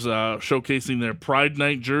 Flames showcasing their Pride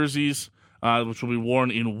Night jerseys, which will be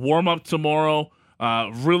worn in warm-up tomorrow.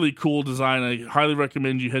 Really cool design. I highly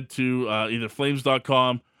recommend you head to either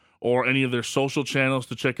flames.com or any of their social channels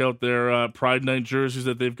to check out their Pride Night jerseys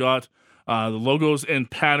that they've got. The logos and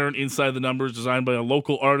pattern inside the numbers designed by a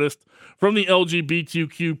local artist from the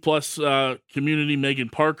LGBTQ plus community, Megan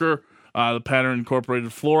Parker. The pattern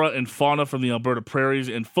incorporated flora and fauna from the Alberta prairies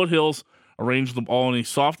and foothills, arranged them all in a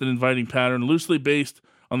soft and inviting pattern, loosely based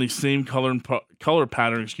on the same color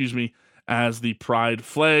pattern, as the Pride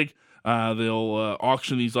flag. They'll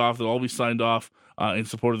auction these off. They'll all be signed off in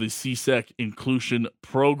support of the CSEC Inclusion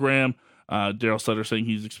Program. Daryl Sutter saying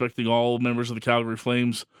he's expecting all members of the Calgary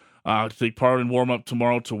Flames to take part in warm-up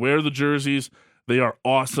tomorrow to wear the jerseys. They are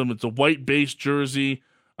awesome. It's a white-based jersey.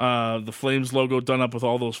 The Flames logo done up with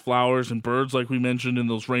all those flowers and birds like we mentioned in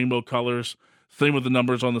those rainbow colors. Same with the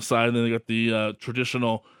numbers on the side. And then they got the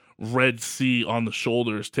traditional red C on the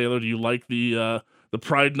shoulders. Taylor, do you like the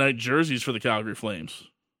Pride Night jerseys for the Calgary Flames?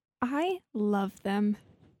 I love them.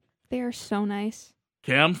 They are so nice.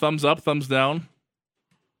 Cam, thumbs up, thumbs down?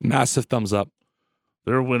 Massive thumbs up.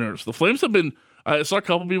 They're winners. The Flames have been. I saw a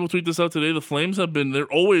couple people tweet this out today. The Flames have been.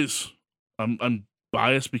 They're always. I'm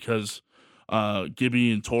biased because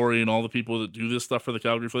Gibby and Tori and all the people that do this stuff for the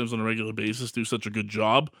Calgary Flames on a regular basis do such a good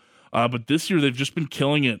job. But this year they've just been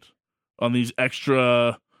killing it on these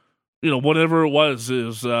extra, whatever it was. It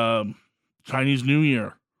was Chinese New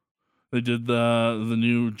Year. They did the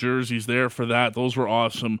new jerseys there for that. Those were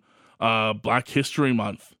awesome. Black History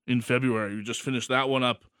Month in February. We just finished that one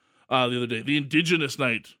up the other day. The Indigenous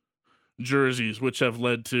Night jerseys, which have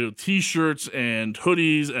led to T-shirts and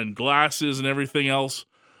hoodies and glasses and everything else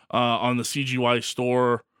on the CGY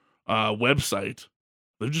store website.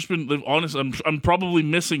 They've honestly, I'm probably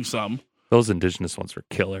missing some. Those Indigenous ones are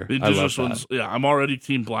killer. The Indigenous ones, yeah, I'm already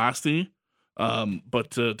Team Blasty,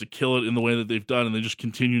 but to kill it in the way that they've done, and they just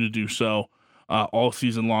continue to do so all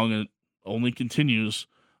season long, and it only continues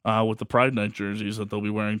with the Pride Night jerseys that they'll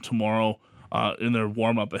be wearing tomorrow in their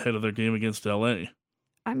warm-up ahead of their game against LA.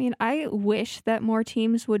 I mean, I wish that more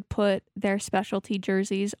teams would put their specialty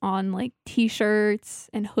jerseys on like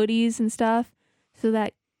T-shirts and hoodies and stuff so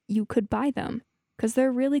that you could buy them because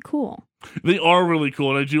they're really cool. They are really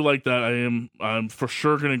cool, and I do like that. I'm for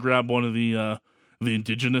sure going to grab one of the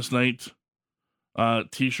Indigenous Night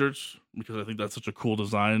T-shirts because I think that's such a cool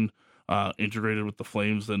design integrated with the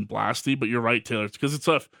Flames and Blasty. But you're right, Taylor. It's because it's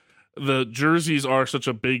the jerseys are such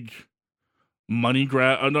a big money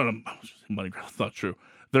grab. No, money grab. That's not true.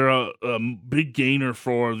 They're a big gainer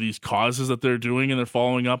for these causes that they're doing and they're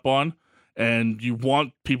following up on. And you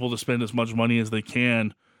want people to spend as much money as they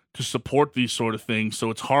can to support these sort of things. So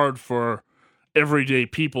it's hard for everyday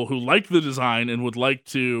people who like the design and would like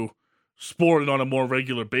to sport it on a more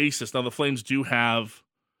regular basis. Now, the Flames do have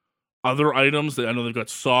other items. I know they've got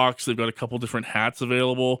socks. They've got a couple different hats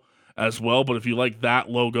available as well. But if you like that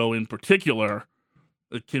logo in particular,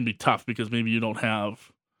 it can be tough because maybe you don't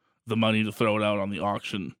have the money to throw it out on the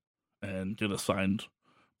auction and get a signed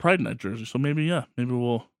Pride Night jersey. So maybe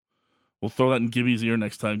we'll throw that in Gibby's ear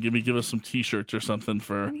next time. Give us some T-shirts or something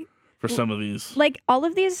for some of these. Like all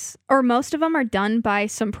of these, or most of them, are done by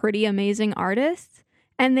some pretty amazing artists,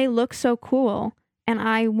 and they look so cool. And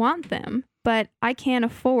I want them, but I can't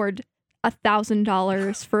afford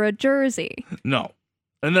 $1,000 for a jersey. No,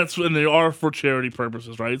 and they are for charity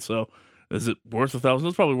purposes, right? So. Is it worth $1,000?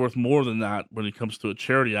 It's probably worth more than that when it comes to a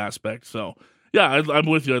charity aspect. So, yeah, I'm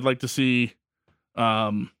with you. I'd like to see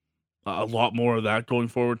a lot more of that going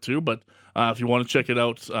forward too. But if you want to check it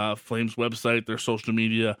out, Flames website, their social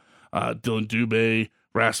media, Dylan Dubé,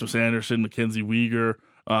 Rasmus Anderson, Mackenzie Weegar,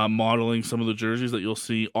 modeling some of the jerseys that you'll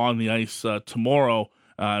see on the ice tomorrow.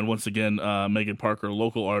 And once again, Megan Parker,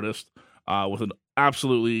 local artist, with an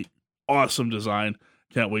absolutely awesome design.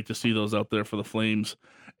 Can't wait to see those out there for the Flames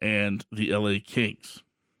and the LA Kings.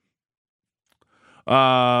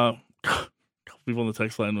 Couple people on the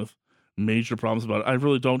text line with major problems about it. I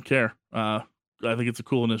really don't care. I think it's a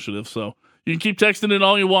cool initiative, so you can keep texting in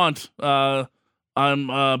all you want. I'm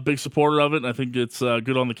a big supporter of it, and I think it's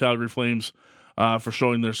good on the Calgary Flames for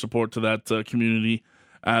showing their support to that community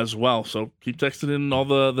as well. So keep texting in all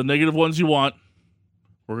the negative ones you want.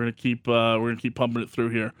 We're gonna keep pumping it through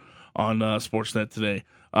here on Sportsnet today.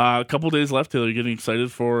 A couple days left, Taylor. You getting excited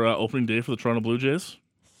for opening day for the Toronto Blue Jays?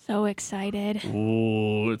 So excited.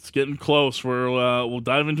 Oh, it's getting close. We'll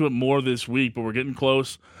dive into it more this week, but we're getting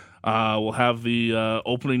close. We'll have the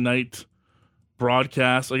opening night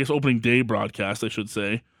broadcast, I guess opening day broadcast, I should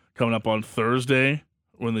say, coming up on Thursday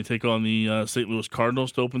when they take on the St. Louis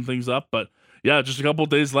Cardinals to open things up. But yeah, just a couple of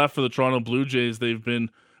days left for the Toronto Blue Jays. They've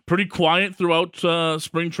been pretty quiet throughout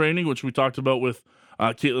spring training, which we talked about with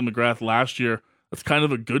Caitlin McGrath last year. That's kind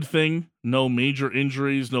of a good thing. No major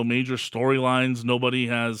injuries, no major storylines. Nobody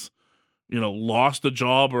has, lost a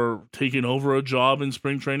job or taken over a job in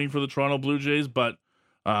spring training for the Toronto Blue Jays. But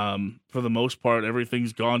for the most part,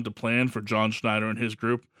 everything's gone to plan for John Schneider and his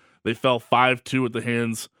group. They fell 5-2 at the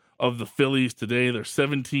hands of the Phillies today. They're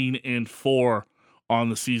 17-4 on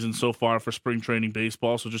the season so far for spring training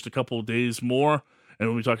baseball. So just a couple of days more, and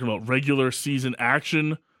we'll be talking about regular season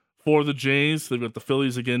action for the Jays. They've got the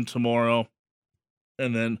Phillies again tomorrow.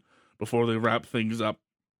 And then before they wrap things up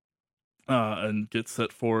and get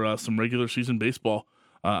set for some regular season baseball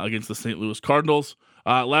against the St. Louis Cardinals.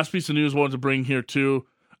 Last piece of news I wanted to bring here too.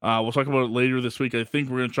 We'll talk about it later this week. I think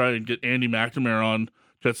we're going to try and get Andy McNamara on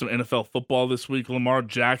to get some NFL football this week. Lamar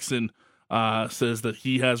Jackson says that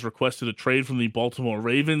he has requested a trade from the Baltimore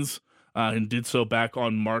Ravens and did so back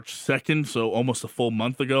on March 2nd, so almost a full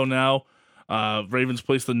month ago now. Ravens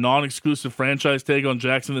placed the non-exclusive franchise tag on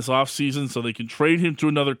Jackson this offseason so they can trade him to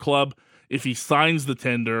another club if he signs the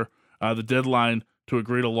tender. The deadline to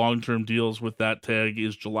agree to long-term deals with that tag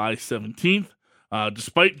is July 17th.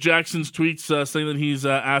 Despite Jackson's tweets saying that he's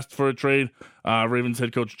asked for a trade, Ravens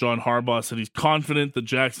head coach John Harbaugh said he's confident that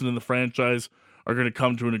Jackson and the franchise are going to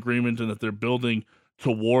come to an agreement and that they're building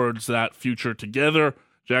towards that future together.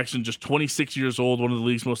 Jackson, just 26 years old, one of the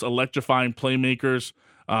league's most electrifying playmakers.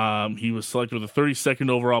 He was selected with the 32nd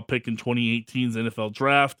overall pick in 2018's NFL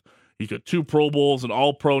draft. He got 2 Pro Bowls, an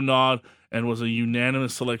All-Pro nod, and was a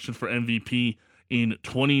unanimous selection for MVP in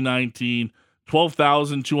 2019.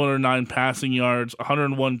 12,209 passing yards,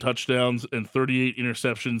 101 touchdowns, and 38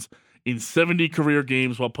 interceptions in 70 career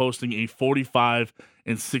games while posting a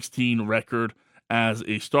 45-16 record as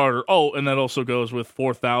a starter. Oh, and that also goes with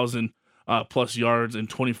 4,000 plus yards and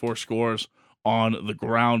 24 scores on the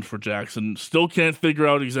ground for Jackson. Still can't figure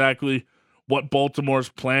out exactly what Baltimore's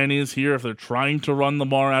plan is here, if they're trying to run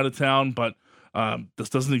Lamar out of town, but this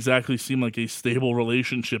doesn't exactly seem like a stable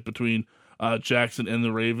relationship between Jackson and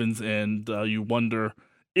the Ravens, and you wonder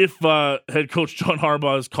if head coach John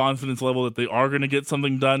Harbaugh's confidence level that they are going to get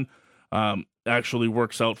something done actually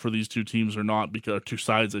works out for these two teams or not, because two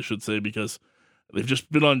sides, I should say, because they've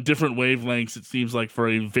just been on different wavelengths, it seems like, for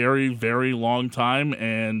a very, very long time,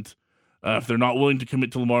 and if they're not willing to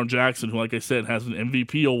commit to Lamar Jackson, who, like I said, has an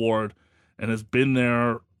MVP award and has been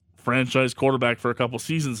their franchise quarterback for a couple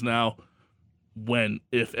seasons now, when,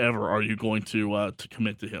 if ever, are you going to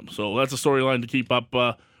commit to him? So that's a storyline to keep up.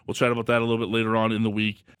 We'll chat about that a little bit later on in the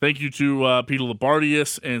week. Thank you to Peter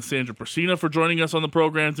Labardius and Sandra Persina for joining us on the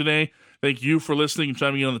program today. Thank you for listening and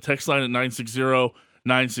chiming in on the text line at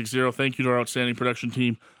 960-960. Thank you to our outstanding production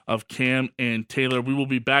team of Cam and Taylor. We will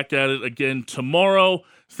be back at it again tomorrow.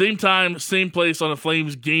 Same time, same place on a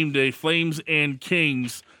Flames game day. Flames and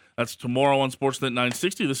Kings. That's tomorrow on Sportsnet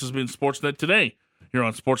 960. This has been Sportsnet Today here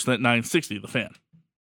on Sportsnet 960, The Fan.